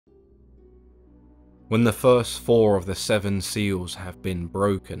When the first 4 of the 7 seals have been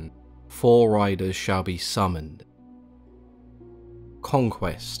broken, 4 riders shall be summoned.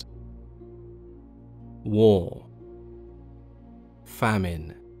 Conquest, War,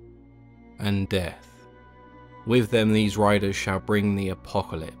 Famine and Death. With them these riders shall bring the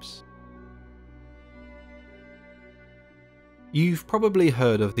apocalypse. You've probably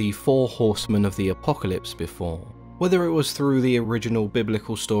heard of the 4 Horsemen of the Apocalypse before, whether it was through the original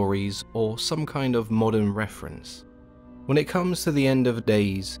biblical stories or some kind of modern reference. When it comes to the end of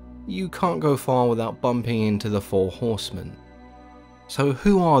days, you can't go far without bumping into the 4 Horsemen. So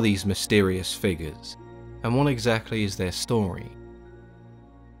who are these mysterious figures, and what exactly is their story?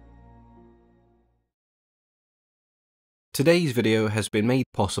 Today's video has been made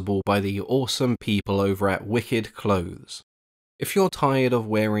possible by the awesome people over at Wicked Clothes. If you're tired of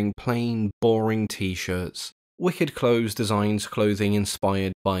wearing plain, boring t-shirts, Wicked Clothes designs clothing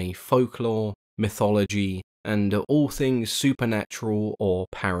inspired by folklore, mythology, and all things supernatural or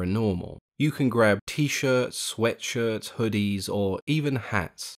paranormal. You can grab t-shirts, sweatshirts, hoodies, or even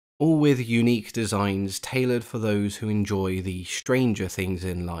hats, all with unique designs tailored for those who enjoy the stranger things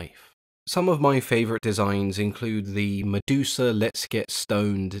in life. Some of my favourite designs include the Medusa Let's Get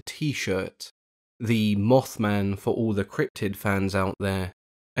Stoned t-shirt, the Mothman for all the cryptid fans out there,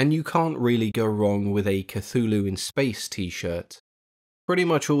 and you can't really go wrong with a Cthulhu in Space t-shirt. Pretty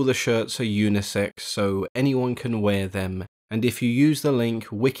much all the shirts are unisex, so anyone can wear them, and if you use the link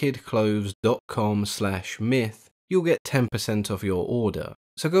wickedclothes.com/myth, you'll get 10% off your order,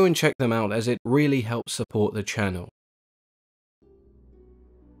 so go and check them out as it really helps support the channel.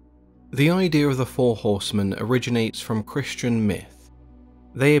 The idea of the 4 Horsemen originates from Christian myth.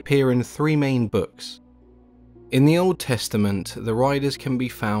 They appear in 3 main books. In the Old Testament, the riders can be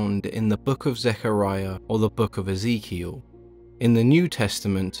found in the Book of Zechariah or the Book of Ezekiel. In the New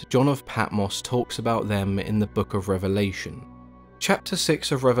Testament, John of Patmos talks about them in the Book of Revelation. Chapter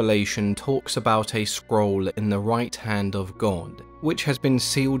 6 of Revelation talks about a scroll in the right hand of God, which has been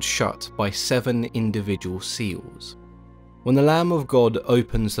sealed shut by 7 individual seals. When the Lamb of God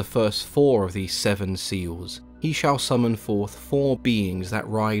opens the first 4 of these 7 seals, he shall summon forth 4 beings that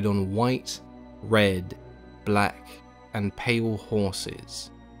ride on white, red, black, and pale horses.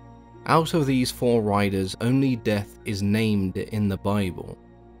 Out of these 4 riders, only Death is named in the Bible.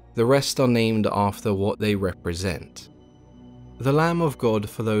 The rest are named after what they represent. The Lamb of God,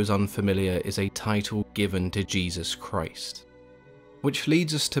 for those unfamiliar, is a title given to Jesus Christ, which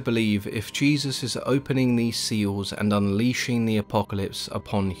leads us to believe if Jesus is opening these seals and unleashing the apocalypse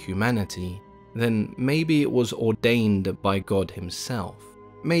upon humanity, then maybe it was ordained by God himself.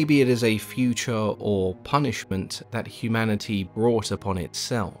 Maybe it is a future or punishment that humanity brought upon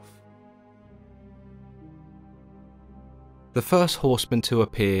itself. The first horseman to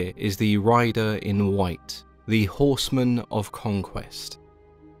appear is the rider in white, the horseman of Conquest.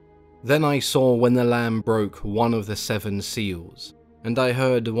 Then I saw when the Lamb broke one of the 7 seals, and I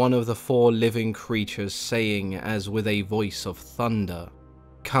heard one of the 4 living creatures saying as with a voice of thunder,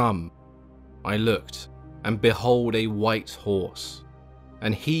 "Come." I looked, and behold a white horse,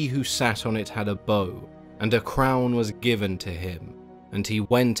 and he who sat on it had a bow, and a crown was given to him, and he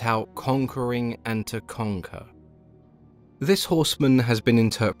went out conquering and to conquer. This horseman has been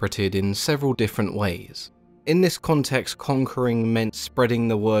interpreted in several different ways. In this context, conquering meant spreading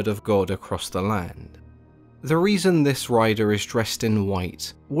the word of God across the land. The reason this rider is dressed in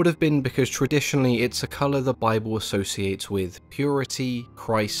white would have been because traditionally it's a colour the Bible associates with purity,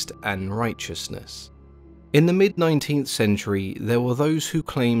 Christ, and righteousness. In the mid-19th century, there were those who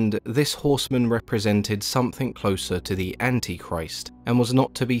claimed this horseman represented something closer to the Antichrist and was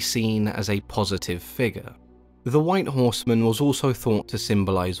not to be seen as a positive figure. The white horseman was also thought to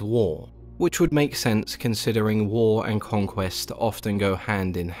symbolise war, which would make sense considering war and conquest often go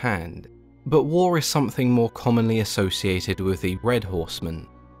hand in hand. But war is something more commonly associated with the red horseman.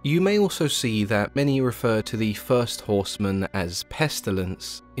 You may also see that many refer to the first horseman as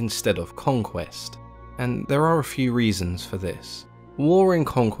pestilence instead of conquest, and there are a few reasons for this. War and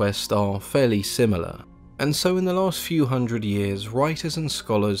conquest are fairly similar, and so in the last few hundred years, writers and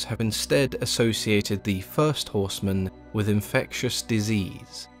scholars have instead associated the first horseman with infectious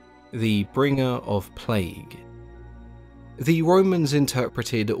disease, the bringer of plague. The Romans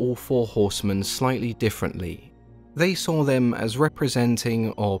interpreted all 4 horsemen slightly differently. They saw them as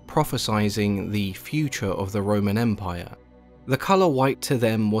representing or prophesying the future of the Roman Empire. The colour white to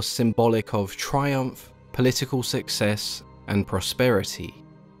them was symbolic of triumph, political success, and prosperity.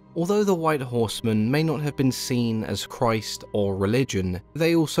 Although the white horseman may not have been seen as Christ or religion,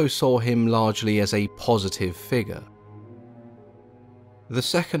 they also saw him largely as a positive figure. The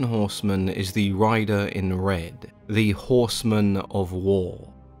second horseman is the rider in red, the horseman of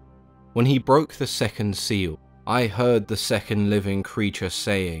war. When he broke the second seal, I heard the second living creature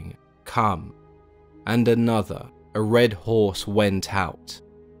saying, "Come." And another, a red horse, went out,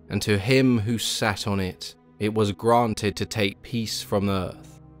 and to him who sat on it, it was granted to take peace from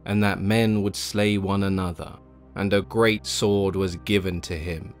earth, and that men would slay one another, and a great sword was given to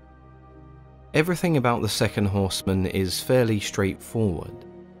him. Everything about the second horseman is fairly straightforward.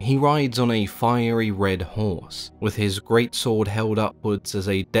 He rides on a fiery red horse, with his greatsword held upwards as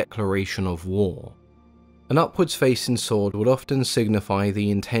a declaration of war. An upwards facing sword would often signify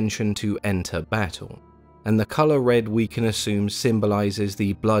the intention to enter battle, and the colour red we can assume symbolises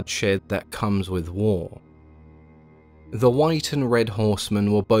the bloodshed that comes with war. The white and red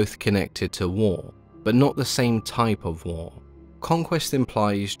horsemen were both connected to war, but not the same type of war. Conquest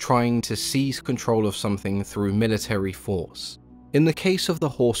implies trying to seize control of something through military force. In the case of the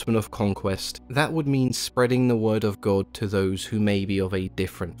Horsemen of Conquest, that would mean spreading the word of God to those who may be of a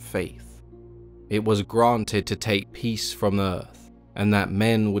different faith. It was granted to take peace from earth, and that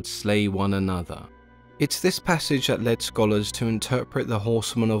men would slay one another. It's this passage that led scholars to interpret the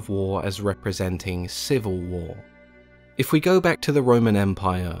Horsemen of War as representing civil war. If we go back to the Roman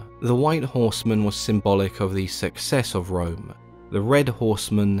Empire, the white horseman was symbolic of the success of Rome. The red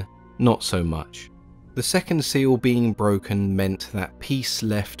horseman, not so much. The second seal being broken meant that peace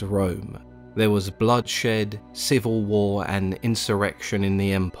left Rome. There was bloodshed, civil war, and insurrection in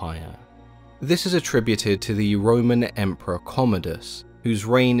the empire. This is attributed to the Roman Emperor Commodus, whose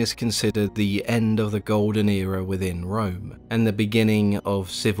reign is considered the end of the golden era within Rome, and the beginning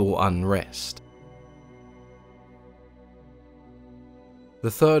of civil unrest.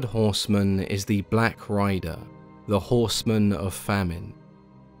 The third horseman is the Black Rider, the horseman of famine.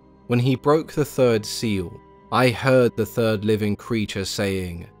 When he broke the third seal, I heard the third living creature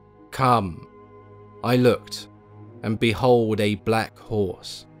saying, "Come." I looked, and behold a black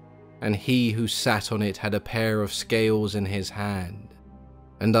horse, and he who sat on it had a pair of scales in his hand.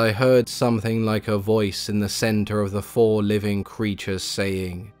 And I heard something like a voice in the center of the four living creatures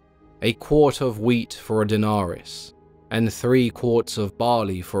saying, "A quart of wheat for a denarius, and 3 quarts of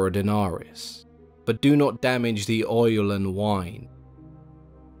barley for a denarius. But do not damage the oil and wine."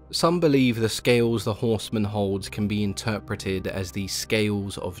 Some believe the scales the horseman holds can be interpreted as the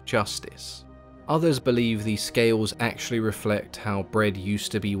scales of justice. Others believe the scales actually reflect how bread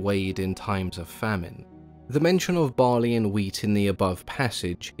used to be weighed in times of famine. The mention of barley and wheat in the above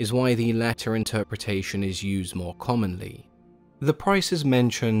passage is why the latter interpretation is used more commonly. The prices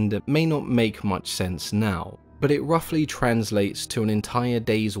mentioned may not make much sense now, but it roughly translates to an entire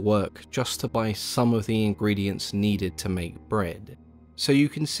day's work just to buy some of the ingredients needed to make bread, so you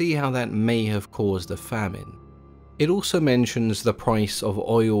can see how that may have caused a famine. It also mentions the price of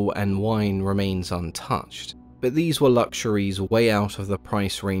oil and wine remains untouched, but these were luxuries way out of the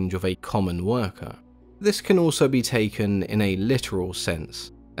price range of a common worker. This can also be taken in a literal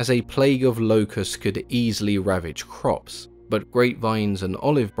sense, as a plague of locusts could easily ravage crops, but grapevines and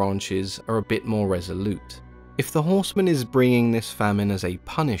olive branches are a bit more resolute. If the horseman is bringing this famine as a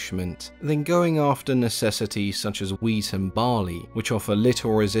punishment, then going after necessities such as wheat and barley, which offer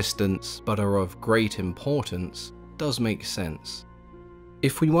little resistance but are of great importance, does make sense.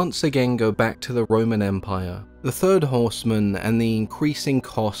 If we once again go back to the Roman Empire, the third horseman and the increasing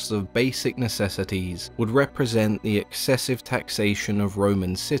costs of basic necessities would represent the excessive taxation of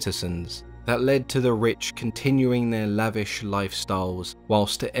Roman citizens that led to the rich continuing their lavish lifestyles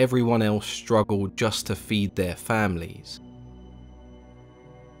whilst everyone else struggled just to feed their families.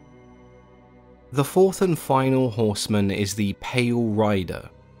 The fourth and final horseman is the Pale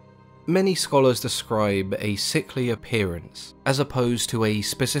Rider. Many scholars describe a sickly appearance, as opposed to a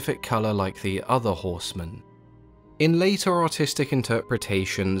specific colour like the other horsemen. In later artistic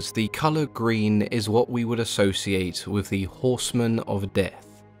interpretations, the colour green is what we would associate with the Horseman of Death.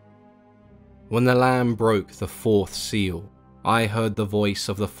 When the Lamb broke the 4th seal, I heard the voice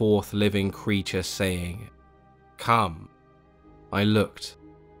of the 4th living creature saying, "Come." I looked,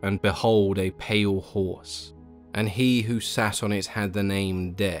 and behold a pale horse, and he who sat on it had the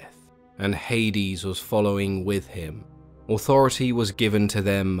name Death, and Hades was following with him. Authority was given to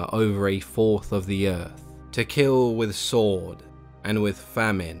them over 1/4 of the earth, to kill with sword, and with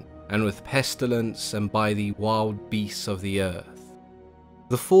famine, and with pestilence, and by the wild beasts of the earth.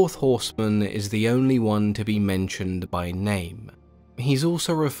 The 4th horseman is the only one to be mentioned by name. He's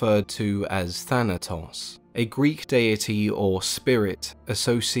also referred to as Thanatos, a Greek deity or spirit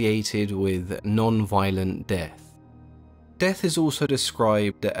associated with non-violent death. Death is also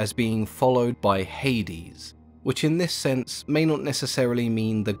described as being followed by Hades, which in this sense may not necessarily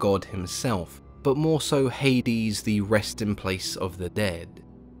mean the god himself, but more so Hades, the resting place of the dead.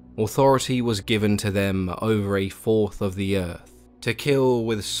 Authority was given to them over a fourth of the earth, to kill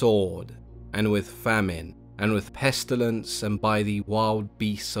with sword, and with famine, and with pestilence, and by the wild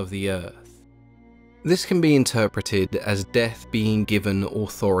beasts of the earth. This can be interpreted as death being given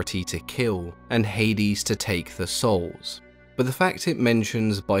authority to kill, and Hades to take the souls. But the fact it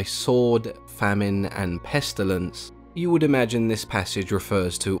mentions by sword, famine, and pestilence, you would imagine this passage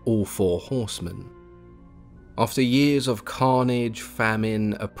refers to all four horsemen. After years of carnage,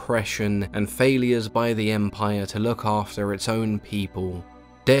 famine, oppression, and failures by the Empire to look after its own people,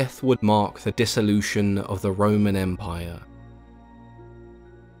 death would mark the dissolution of the Roman Empire.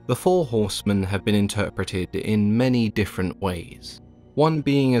 The Four Horsemen have been interpreted in many different ways, one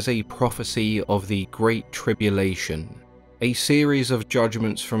being as a prophecy of the Great Tribulation, a series of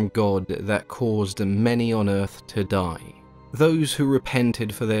judgments from God that caused many on earth to die. Those who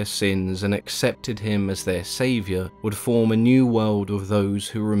repented for their sins and accepted him as their saviour would form a new world of those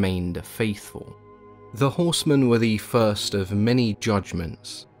who remained faithful. The horsemen were the first of many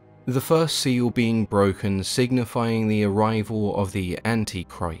judgments, the first seal being broken signifying the arrival of the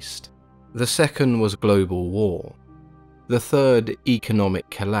Antichrist. The second was global war. The third, economic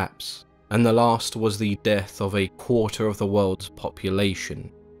collapse. And the last was the death of a quarter of the world's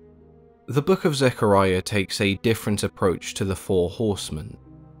population. The Book of Zechariah takes a different approach to the Four Horsemen.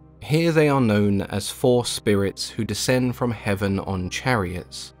 Here they are known as four spirits who descend from heaven on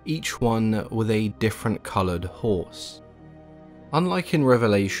chariots, each one with a different coloured horse. Unlike in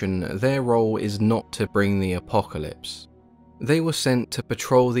Revelation, their role is not to bring the apocalypse. They were sent to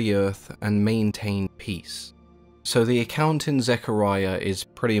patrol the earth and maintain peace. So the account in Zechariah is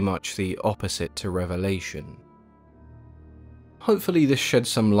pretty much the opposite to Revelation. Hopefully this sheds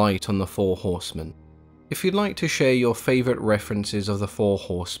some light on the Four Horsemen. If you'd like to share your favourite references of the Four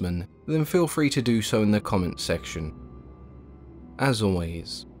Horsemen, then feel free to do so in the comments section. As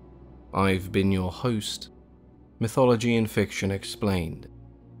always, I've been your host, Mythology and Fiction Explained.